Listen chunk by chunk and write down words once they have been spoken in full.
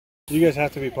You guys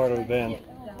have to be part of a band.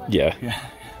 Yeah.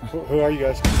 Who are you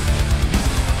guys?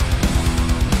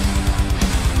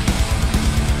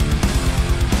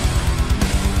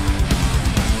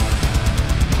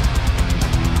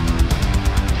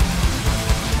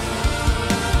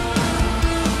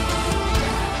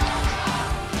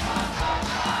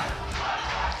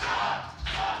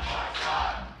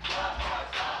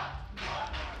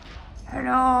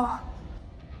 Hello.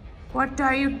 What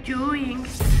are you doing?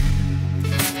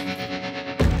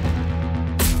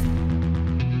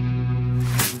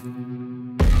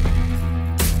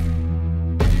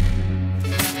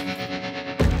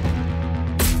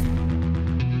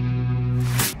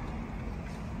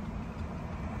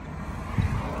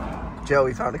 Joe,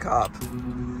 we found a cop. It's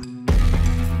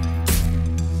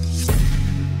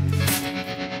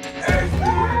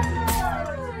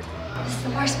the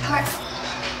worst part.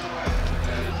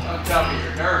 Don't tell me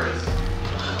you're nervous.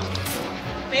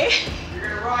 Me? You're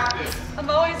gonna rock this. I'm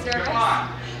always nervous. Come on.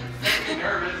 Don't be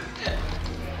nervous.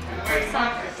 Wait,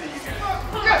 months to see you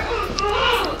guys.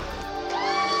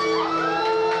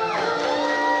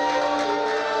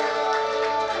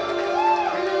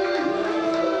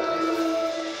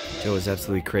 Joe is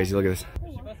absolutely crazy. Look at this.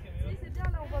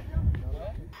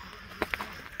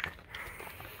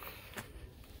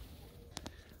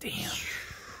 Damn.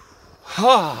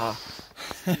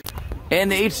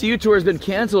 And the HCU tour has been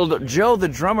canceled. Joe, the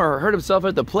drummer, hurt himself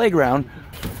at the playground. 1,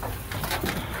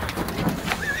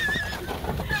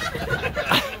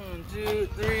 2,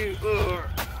 3, 4.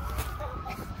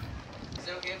 Is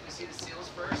it okay if we see the seals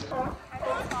first? What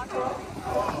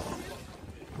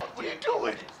are you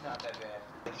doing? It's not that bad.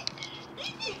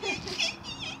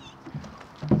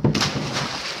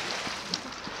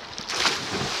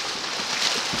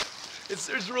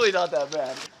 It's really not that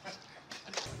bad.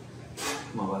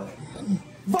 Come on, buddy.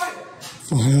 Violet!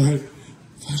 Don't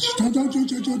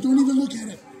even look at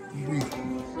it.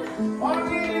 Fuck!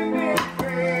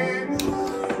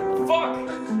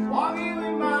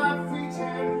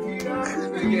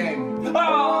 Good game.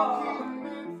 Oh!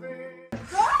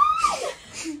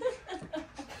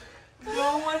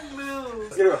 No one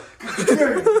moves.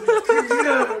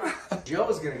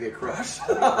 Joe's gonna get crushed.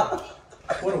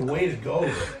 What a way to go.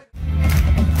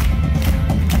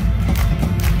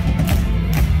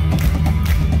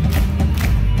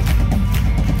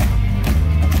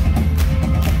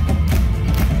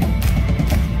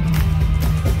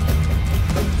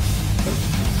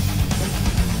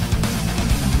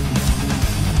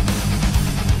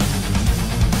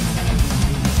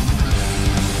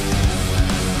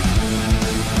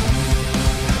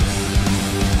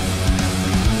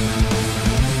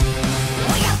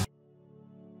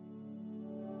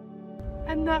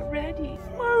 I'm not ready.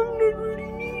 I'm not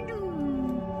ready neither.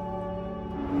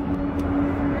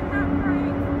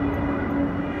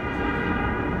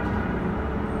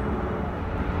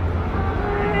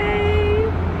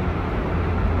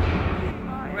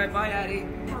 All right, bye, Addie.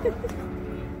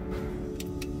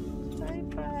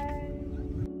 Bye-bye.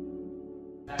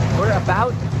 We're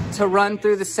about to run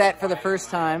through the set for the first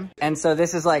time. And so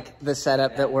this is like the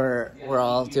setup that we're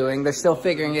all doing. They're still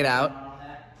figuring it out.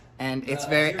 And it's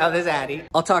very, oh, there's Addie.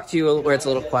 I'll talk to you where it's a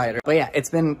little quieter. But yeah,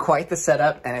 it's been quite the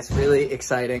setup and it's really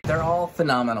exciting. They're all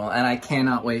phenomenal and I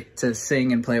cannot wait to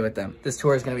sing and play with them. This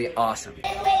tour is gonna be awesome.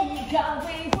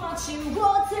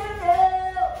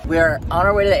 We are on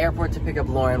our way to the airport to pick up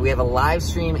Lauren. We have a live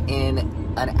stream in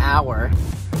an hour.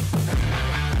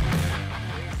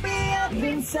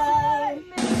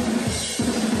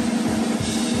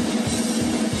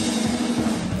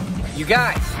 You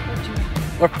guys,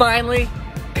 we're finally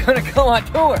gonna go on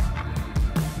tour.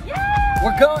 Yay!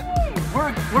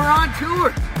 We're on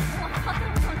tour.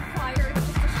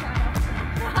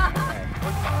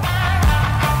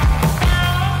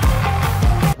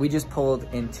 We just pulled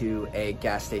into a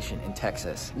gas station in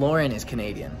Texas. Lauren is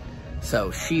Canadian,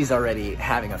 so she's already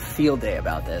having a field day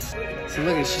about this. So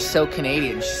look at, she's so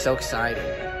Canadian, she's so excited.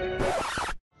 Like,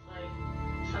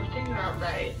 something not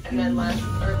right. And then last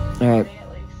All right,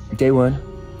 day one,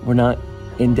 we're not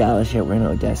in Dallas yet, we're in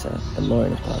Odessa, and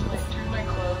Lauren is positive.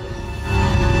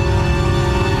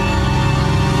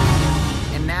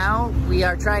 And now we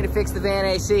are trying to fix the van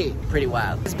AC. Pretty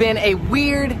wild. It's been a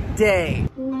weird day.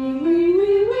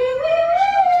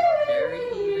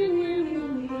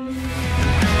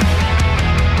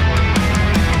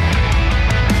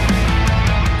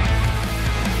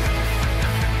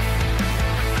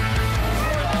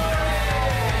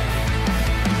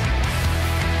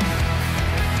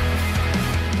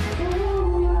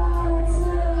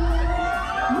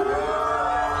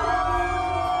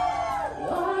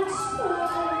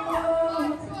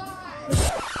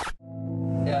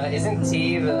 Isn't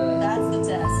T the... That's the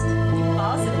test.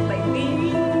 Positive,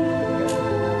 baby.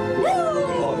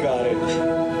 Oh, got it.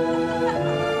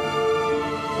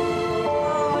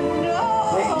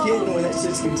 Oh, Ain't kidding when that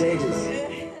shit's contagious.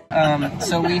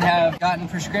 So we have gotten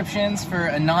prescriptions for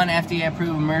a non-FDA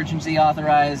approved emergency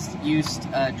authorized use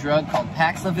drug called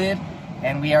Paxlovid,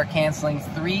 and we are canceling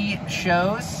 3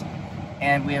 shows,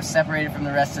 and we have separated from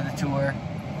the rest of the tour,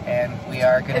 and we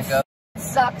are gonna go.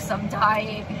 sucks, I'm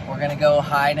dying. We're gonna go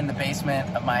hide in the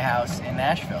basement of my house in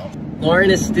Nashville. Lauren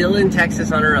is still in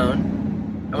Texas on her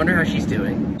own. I wonder how she's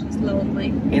doing. It's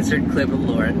lonely. Insert clip of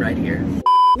Lauren right here.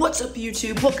 What's up,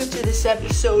 YouTube? Welcome to this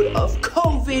episode of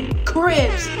COVID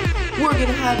Cribs. We're gonna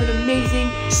have an amazing,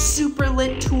 super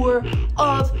lit tour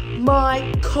of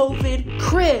my COVID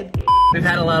crib. We've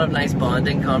had a lot of nice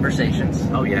bonding conversations.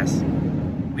 Oh yes.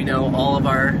 We know all of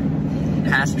our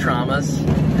past traumas.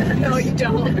 No, you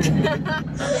don't.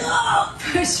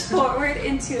 Push forward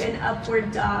into an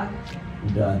upward dog.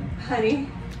 I'm done. Honey.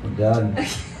 I'm done.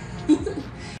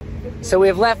 So we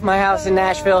have left my house in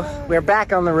Nashville. We're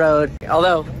back on the road.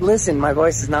 Although, listen, my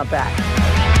voice is not back.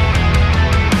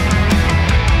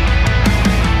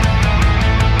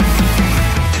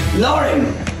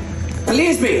 Lauren,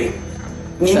 please me.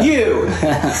 You.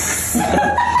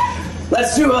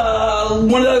 Let's do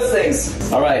one of those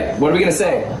things. All right, what are we gonna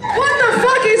say? What the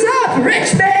fuck is up,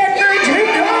 rich man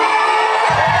Virginia?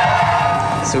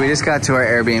 So we just got to our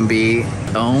Airbnb.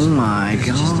 Oh my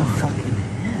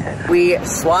god. We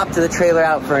swapped the trailer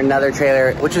out for another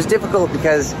trailer, which was difficult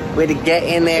because we had to get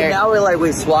in there. So now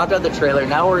we swapped out the trailer.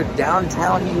 Now we're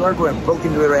downtown New York. We're broken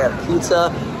into it right at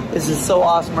Pizza. This is so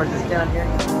awesome. We're just down here.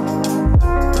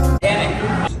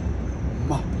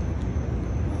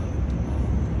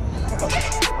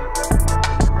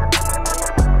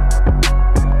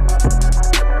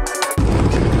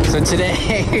 So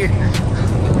today,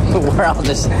 we're all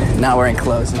just not wearing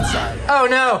clothes inside. Oh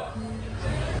no!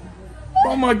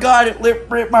 Oh my god, it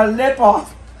ripped my lip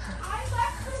off.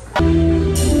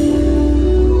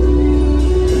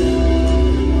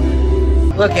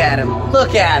 Look at him.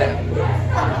 Look at him.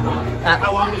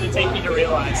 How long did it take me to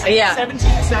realize? Yeah. 17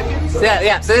 seconds?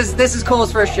 Yeah. So this is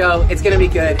Cole's first show. It's gonna be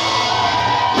good.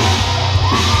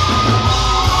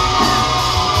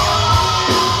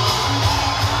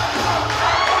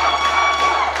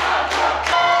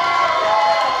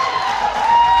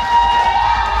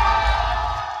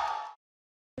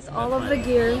 All of the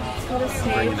gear. Let us see.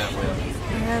 We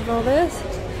have all this.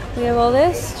 We have all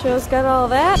this. Joe's got all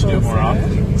that. Do it more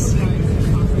often.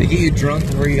 They get you drunk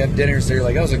before you have dinner, so you're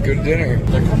like, that was a good dinner.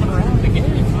 They're coming around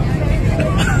again.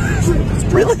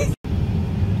 Really?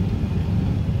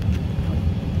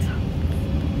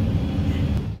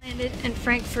 Landed in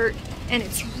Frankfurt, and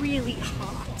it's really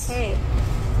hot. Hey,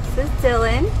 this is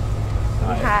Dylan.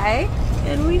 Hi.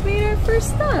 And we made our first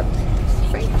stop,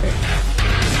 Frankfurt.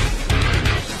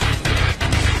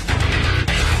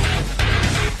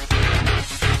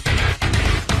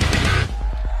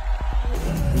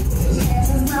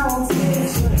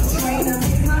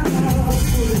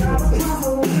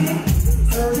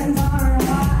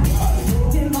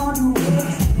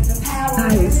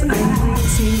 Guys, I'm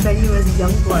seeing that you as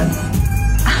Youngblood.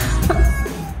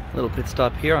 Little pit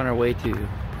stop here on our way to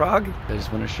Prague. I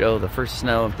just want to show the first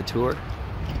snow of the tour.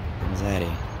 Zaddy.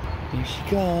 Here she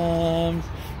comes.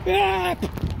 Ah!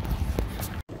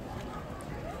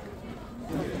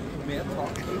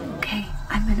 Okay,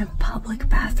 I'm in a public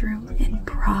bathroom in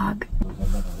Prague.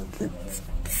 It's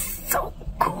so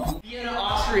cool. Vienna,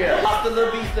 Austria. Hasta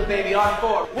la vista, baby. On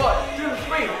 4. 1, 2,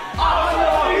 3. Hasta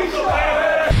la vista, baby.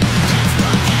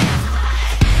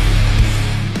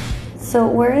 So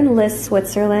we're in Lis,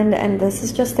 Switzerland, and this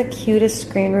is just the cutest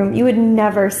screen room. You would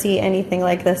never see anything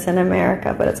like this in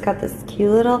America, but it's got this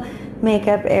cute little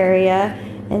makeup area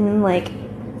and like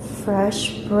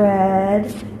fresh bread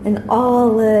and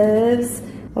olives.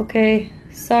 Okay,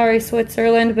 sorry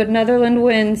Switzerland, but Netherlands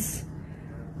wins.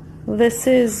 This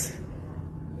is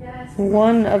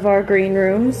one of our green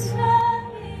rooms.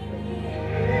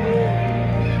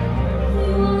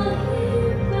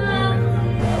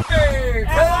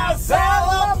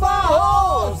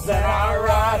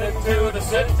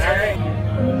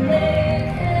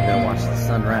 Gonna watch the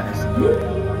sunrise.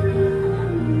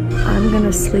 I'm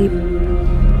gonna sleep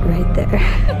right there.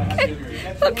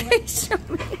 Okay, show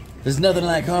me. There's nothing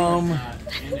like home.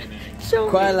 Show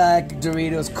Quite me. like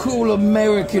Doritos. Cool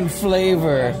American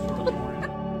flavor.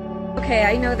 Okay,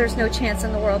 I know there's no chance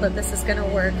in the world that this is gonna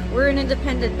work. We're an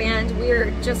independent band.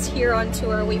 We're just here on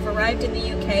tour. We've arrived in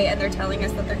the UK and they're telling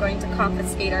us that they're going to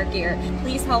confiscate our gear.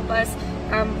 Please help us.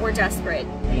 we're desperate.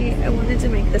 I wanted to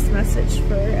make this message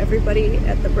for everybody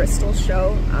at the Bristol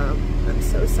show. I'm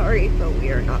so sorry, but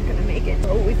we are not gonna make it.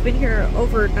 Oh, we've been here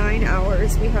over 9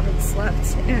 hours. We haven't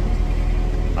slept, and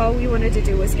all we wanted to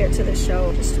do was get to the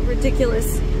show. Just a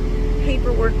ridiculous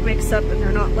paperwork mix-up, and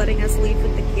they're not letting us leave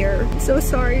with the gear. I'm so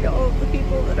sorry to all of the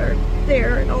people that are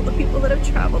there and all the people that have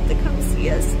traveled to come see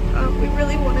us. We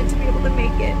really wanted to be able to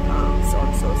make it, so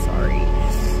I'm so sorry.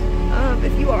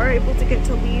 If you are able to get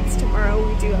to Leeds tomorrow,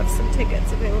 we do have some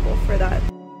tickets available for that.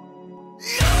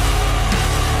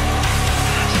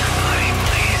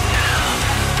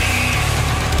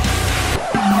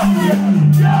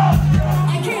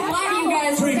 I can't lie to you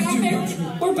guys.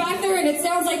 We're back there and it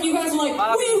sounds like you guys are like,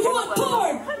 we want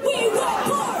porn! We want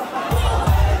porn!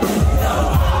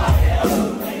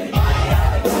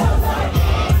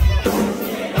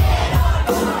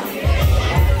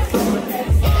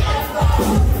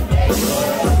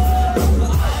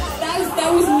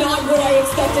 That was not what I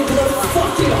expected, but it was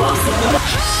fucking awesome.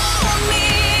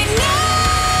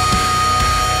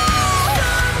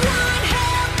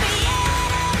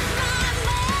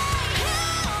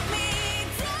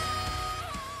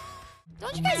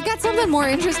 Don't you guys got something more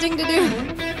interesting to do?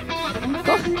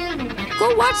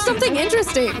 Go watch something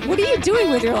interesting. What are you doing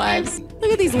with your lives?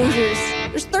 Look at these losers.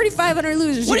 There's 3,500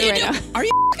 losers here right now. Are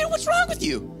you what's wrong with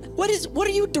you? What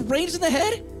are you, deranged in the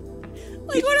head?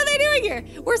 Like, what are they doing here?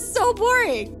 We're so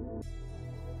boring.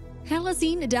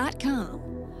 Halocene.com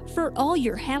for all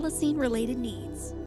your Halocene related needs.